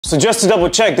So just to double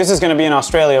check, this is gonna be in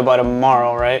Australia by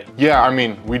tomorrow, right? Yeah, I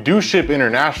mean, we do ship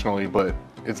internationally, but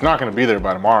it's not gonna be there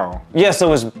by tomorrow. Yeah,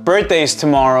 so his birthday's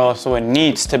tomorrow, so it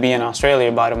needs to be in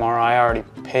Australia by tomorrow. I already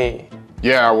paid.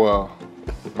 Yeah, well,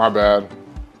 my bad.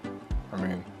 I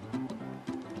mean,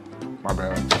 my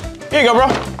bad. Here you go, bro.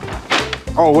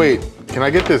 Oh, wait, can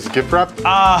I get this gift wrap?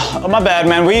 My bad,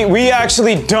 man. We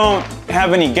actually don't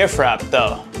have any gift wrap,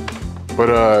 though. But,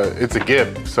 it's a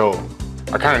gift, so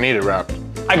I kinda need it wrapped.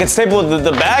 I could staple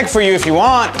the bag for you if you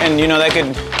want, and you know, that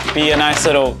could be a nice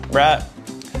little wrap.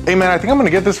 Hey man, I think I'm gonna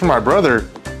get this for my brother.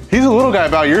 He's a little guy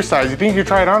about your size. You think you could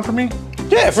try it on for me?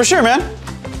 Yeah, for sure, man.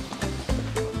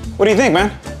 What do you think,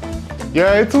 man?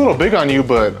 Yeah, it's a little big on you,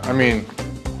 but I mean,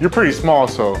 you're pretty small,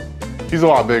 so he's a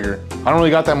lot bigger. I don't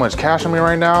really got that much cash on me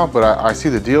right now, but I see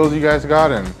the deals you guys got,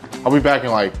 and I'll be back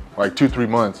in like 2-3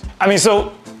 months. I mean,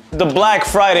 so the Black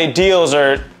Friday deals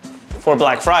are for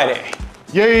Black Friday.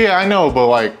 Yeah, I know, but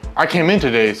like, I came in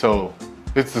today, so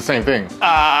it's the same thing.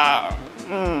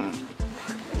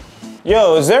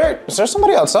 Yo, is there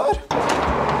somebody outside?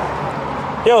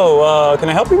 Yo, can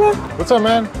I help you, man? What's up,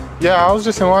 man? Yeah, I was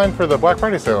just in line for the Black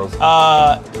Friday sales.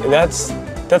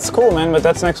 That's cool, man, but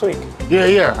that's next week.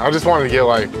 Yeah, I just wanted to get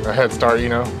like a head start, you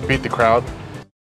know, beat the crowd.